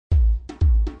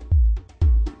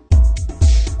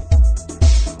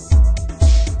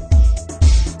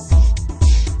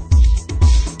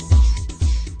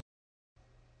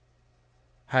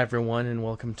Hi everyone, and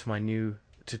welcome to my new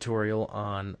tutorial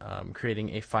on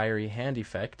creating a fiery hand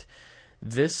effect.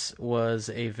 This was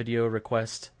a video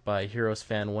request by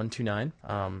HeroesFan129,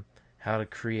 how to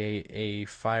create a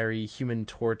fiery human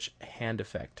torch hand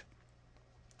effect.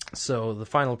 So the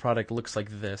final product looks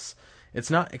like this. It's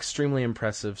not extremely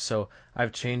impressive, so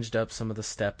I've changed up some of the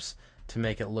steps to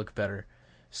make it look better.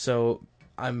 So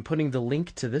I'm putting the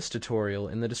link to this tutorial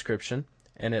in the description,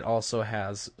 and it also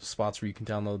has spots where you can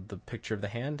download the picture of the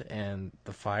hand and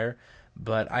the fire,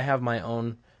 but I have my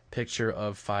own picture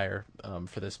of fire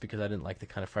for this because I didn't like the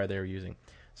kind of fire they were using.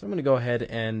 So I'm going to go ahead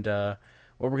and what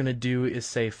we're going to do is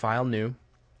say File New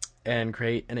and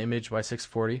create an image by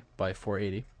 640 by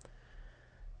 480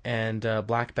 and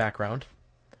black background,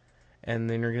 and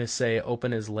then you're going to say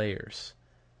Open as Layers.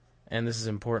 And this is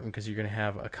important because you're going to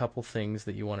have a couple things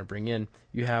that you want to bring in.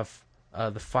 You have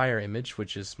the fire image,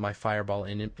 which is my fireball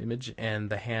image, and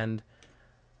the hand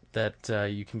that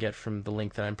you can get from the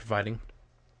link that I'm providing.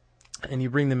 And you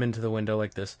bring them into the window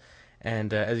like this,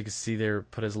 and as you can see, they're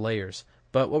put as layers.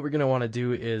 But what we're going to want to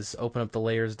do is open up the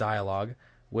layers dialog,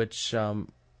 which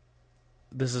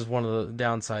this is one of the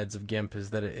downsides of Gimp, is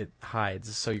that it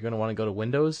hides. So you're going to want to go to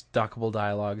Windows, Dockable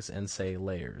Dialogs, and say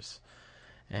Layers,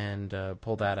 and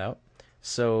pull that out.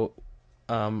 So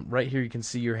right here you can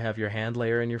see you have your hand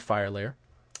layer and your fire layer,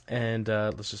 and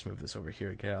let's just move this over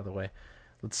here, get out of the way.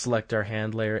 Let's select our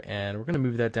hand layer, and we're going to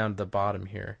move that down to the bottom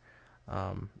here,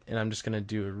 and I'm just going to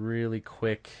do a really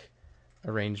quick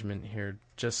arrangement here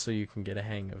just so you can get a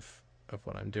hang of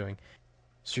what I'm doing.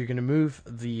 So you're going to move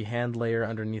the hand layer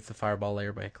underneath the fireball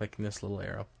layer by clicking this little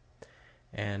arrow,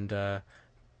 and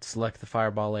select the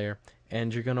fireball layer,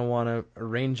 and you're going to want to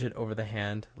arrange it over the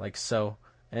hand like so.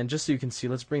 And just so you can see,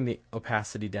 let's bring the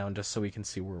opacity down just so we can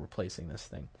see where we're placing this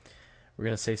thing. We're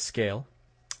going to say Scale,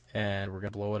 and we're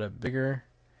going to blow it up bigger.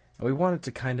 And we want it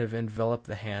to kind of envelop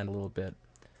the hand a little bit.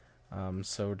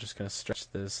 So we're just going to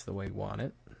stretch this the way we want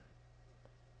it.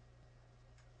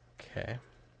 Okay,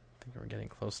 I think we're getting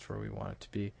close to where we want it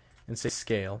to be. And say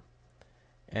Scale,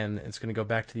 and it's going to go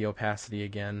back to the opacity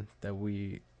again that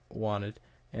we wanted.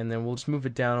 And then we'll just move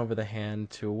it down over the hand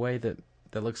to a way that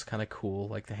looks kind of cool,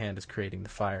 like the hand is creating the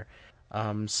fire.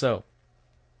 So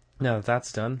now that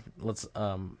that's done, let's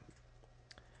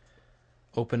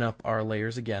open up our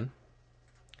layers again.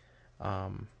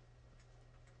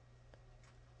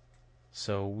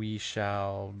 So we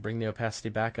shall bring the opacity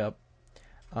back up.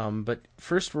 But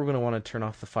first we're going to want to turn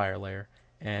off the fire layer,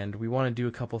 and we want to do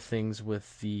a couple things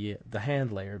with the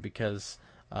hand layer because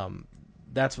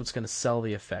that's what's going to sell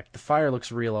the effect. The fire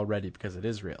looks real already because it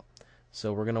is real.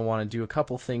 So we're going to want to do a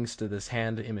couple things to this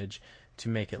hand image to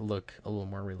make it look a little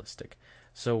more realistic.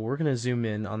 So we're going to zoom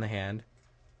in on the hand,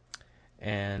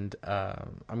 and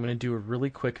I'm going to do a really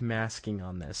quick masking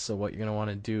on this. So what you're going to want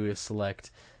to do is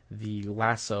select the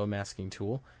lasso masking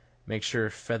tool, make sure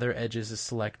feather edges is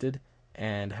selected,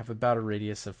 and have about a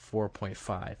radius of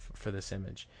 4.5 for this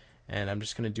image. And I'm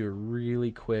just going to do a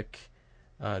really quick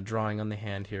drawing on the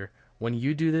hand here. When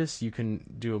you do this, you can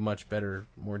do a much better,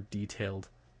 more detailed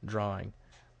drawing,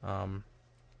 but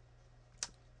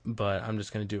I'm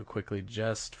just going to do it quickly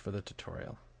just for the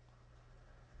tutorial.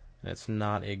 And it's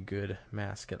not a good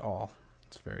mask at all.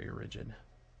 It's very rigid.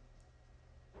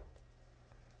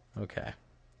 Okay,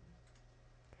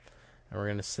 and we're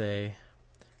going to say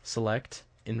select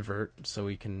invert so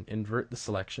we can invert the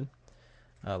selection.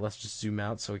 Let's just zoom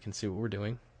out so we can see what we're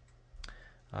doing.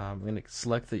 I'm going to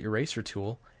select the eraser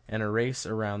tool and erase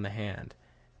around the hand.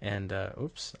 And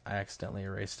oops, I accidentally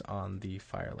erased on the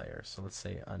fire layer. So let's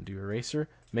say undo eraser.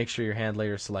 Make sure your hand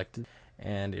layer is selected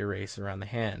and erase around the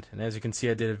hand. And as you can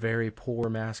see, I did a very poor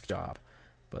mask job,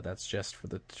 but that's just for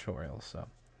the tutorial. So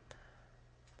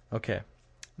okay,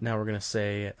 now we're going to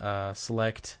say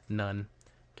select none,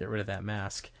 get rid of that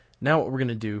mask. Now what we're going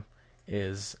to do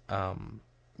is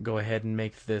go ahead and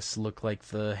make this look like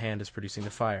the hand is producing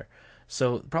the fire.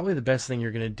 So probably the best thing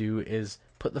you're going to do is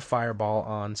put the fireball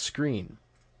on screen,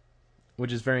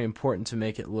 which is very important to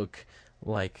make it look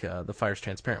like the fire's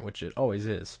transparent, which it always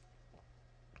is.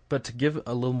 But to give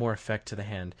a little more effect to the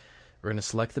hand, we're going to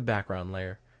select the background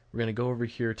layer. We're going to go over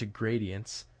here to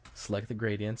gradients, select the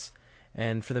gradients,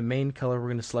 and for the main color we're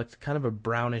going to select kind of a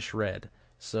brownish red.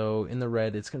 So in the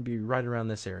red it's going to be right around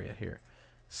this area here.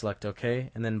 Select OK,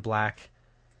 and then black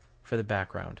for the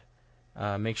background.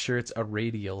 Make sure it's a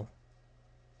radial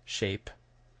shape,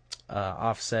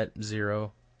 offset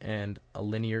 0, and a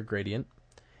linear gradient.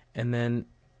 And then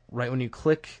right when you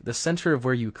click, the center of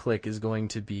where you click is going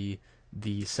to be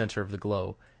the center of the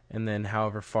glow, and then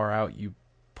however far out you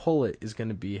pull it is going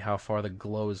to be how far the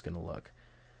glow is going to look.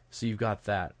 So you've got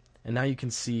that, and now you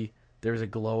can see there's a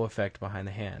glow effect behind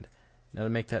the hand. Now to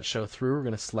make that show through, we're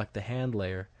going to select the hand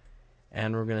layer,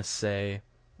 and we're going to say,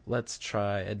 let's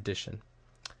try addition.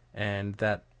 And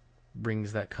that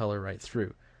brings that color right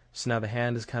through. So now the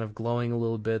hand is kind of glowing a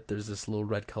little bit. There's this little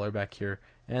red color back here,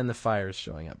 and the fire is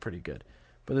showing up pretty good.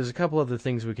 But there's a couple other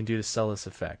things we can do to sell this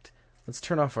effect. Let's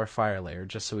turn off our fire layer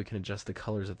just so we can adjust the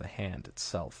colors of the hand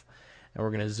itself. And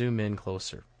we're going to zoom in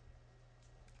closer.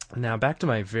 Now back to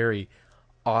my very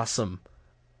awesome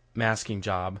masking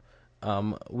job.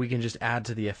 We can just add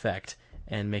to the effect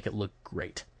and make it look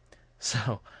great.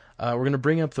 So we're going to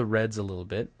bring up the reds a little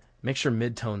bit. Make sure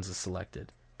midtones is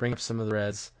selected. Bring up some of the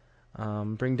reds.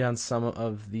 Bring down some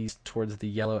of these towards the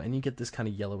yellow, and you get this kind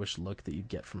of yellowish look that you'd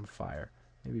get from fire.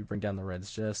 Maybe bring down the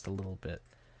reds just a little bit.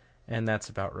 And that's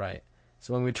about right.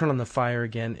 So when we turn on the fire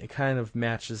again, it kind of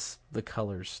matches the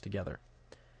colors together.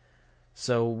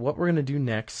 So what we're going to do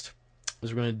next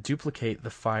is we're going to duplicate the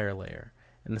fire layer.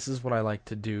 And this is what I like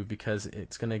to do because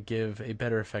it's going to give a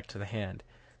better effect to the hand.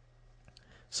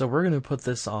 So we're going to put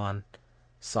this on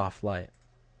soft light.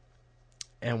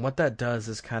 And what that does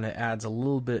is kind of adds a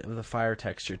little bit of the fire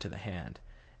texture to the hand.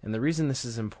 And the reason this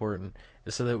is important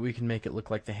is so that we can make it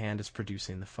look like the hand is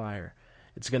producing the fire.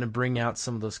 It's going to bring out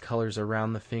some of those colors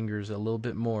around the fingers a little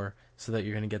bit more so that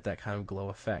you're going to get that kind of glow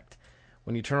effect.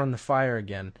 When you turn on the fire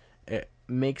again, it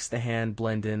makes the hand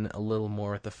blend in a little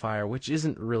more with the fire, which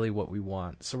isn't really what we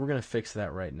want. So we're going to fix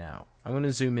that right now. I'm going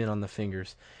to zoom in on the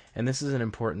fingers, and this is an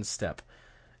important step.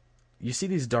 You see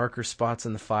these darker spots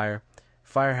in the fire?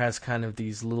 Fire has kind of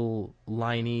these little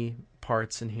liney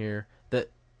parts in here that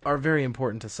are very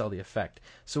important to sell the effect.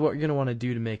 So what you're going to want to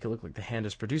do to make it look like the hand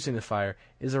is producing the fire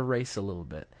is erase a little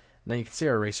bit. Now you can see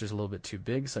our eraser is a little bit too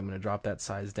big, so I'm going to drop that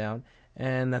size down,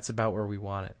 and that's about where we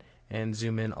want it. And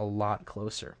zoom in a lot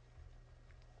closer.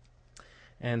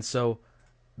 And so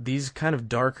these kind of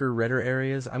darker, redder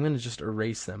areas, I'm going to just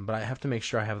erase them, but I have to make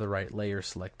sure I have the right layer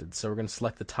selected. So we're going to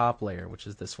select the top layer, which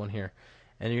is this one here,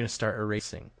 and you're going to start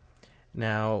erasing.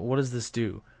 Now, what does this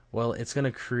do? Well, it's going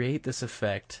to create this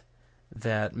effect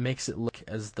that makes it look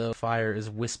as though fire is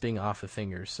wisping off the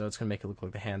fingers. So it's going to make it look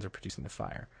like the hands are producing the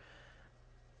fire.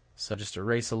 So just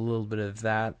erase a little bit of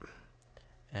that,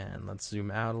 and let's zoom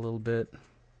out a little bit.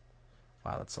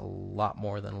 Wow, that's a lot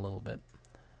more than a little bit.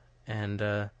 And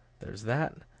there's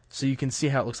that. So you can see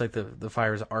how it looks like the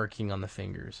fire is arcing on the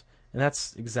fingers. And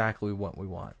that's exactly what we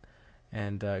want.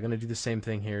 And I'm going to do the same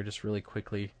thing here, just really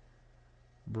quickly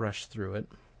brush through it.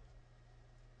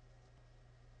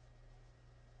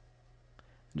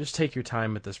 Just take your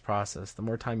time with this process. The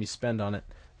more time you spend on it,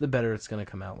 the better it's going to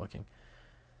come out looking.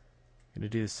 I'm going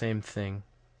to do the same thing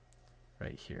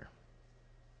right here.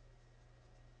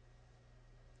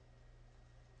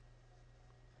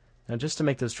 Now just to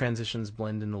make those transitions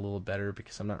blend in a little better,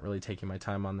 because I'm not really taking my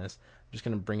time on this, I'm just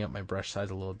going to bring up my brush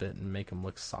size a little bit and make them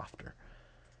look softer.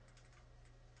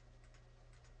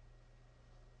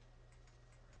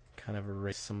 Kind of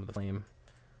erase some of the flame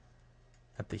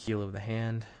at the heel of the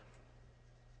hand.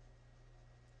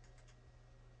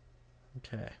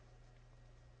 Okay.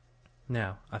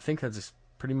 Now, I think that's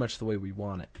pretty much the way we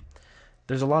want it.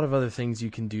 There's a lot of other things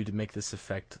you can do to make this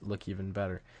effect look even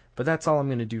better, but that's all I'm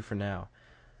going to do for now.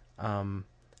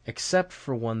 Except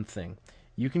for one thing.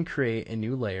 You can create a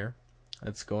new layer.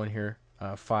 Let's go in here,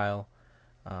 File.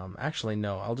 Actually,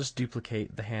 no, I'll just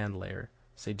duplicate the hand layer.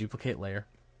 Say Duplicate Layer.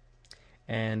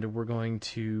 And we're going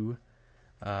to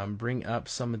bring up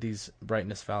some of these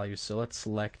brightness values. So let's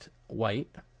select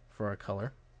white for our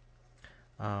color.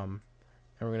 And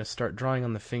we're going to start drawing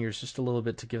on the fingers just a little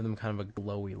bit to give them kind of a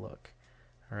glowy look.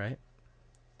 Alright?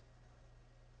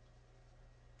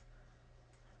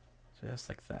 Just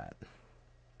like that.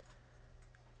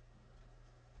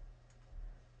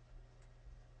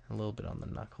 A little bit on the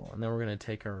knuckle. And then we're going to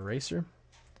take our eraser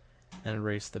and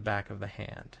erase the back of the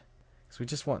hand. So we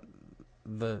just want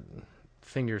the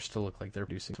fingers to look like they're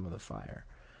producing some of the fire.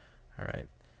 Alright.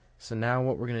 So now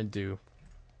what we're going to do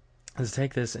is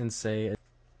take this and say,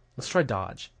 let's try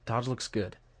dodge. Dodge looks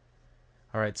good.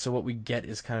 Alright, so what we get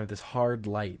is kind of this hard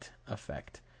light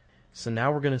effect. So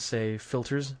now we're going to say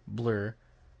filters, blur,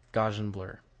 Gaussian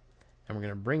blur. And we're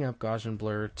going to bring up Gaussian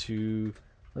blur to,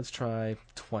 let's try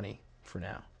 20 for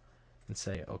now. And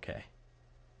say OK.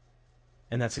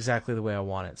 And that's exactly the way I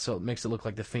want it. So it makes it look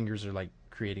like the fingers are like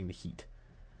creating the heat.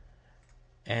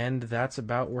 And that's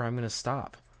about where I'm going to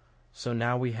stop. So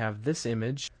now we have this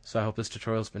image. So I hope this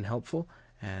tutorial has been helpful.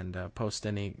 And post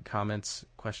any comments,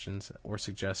 questions, or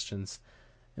suggestions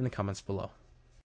in the comments below.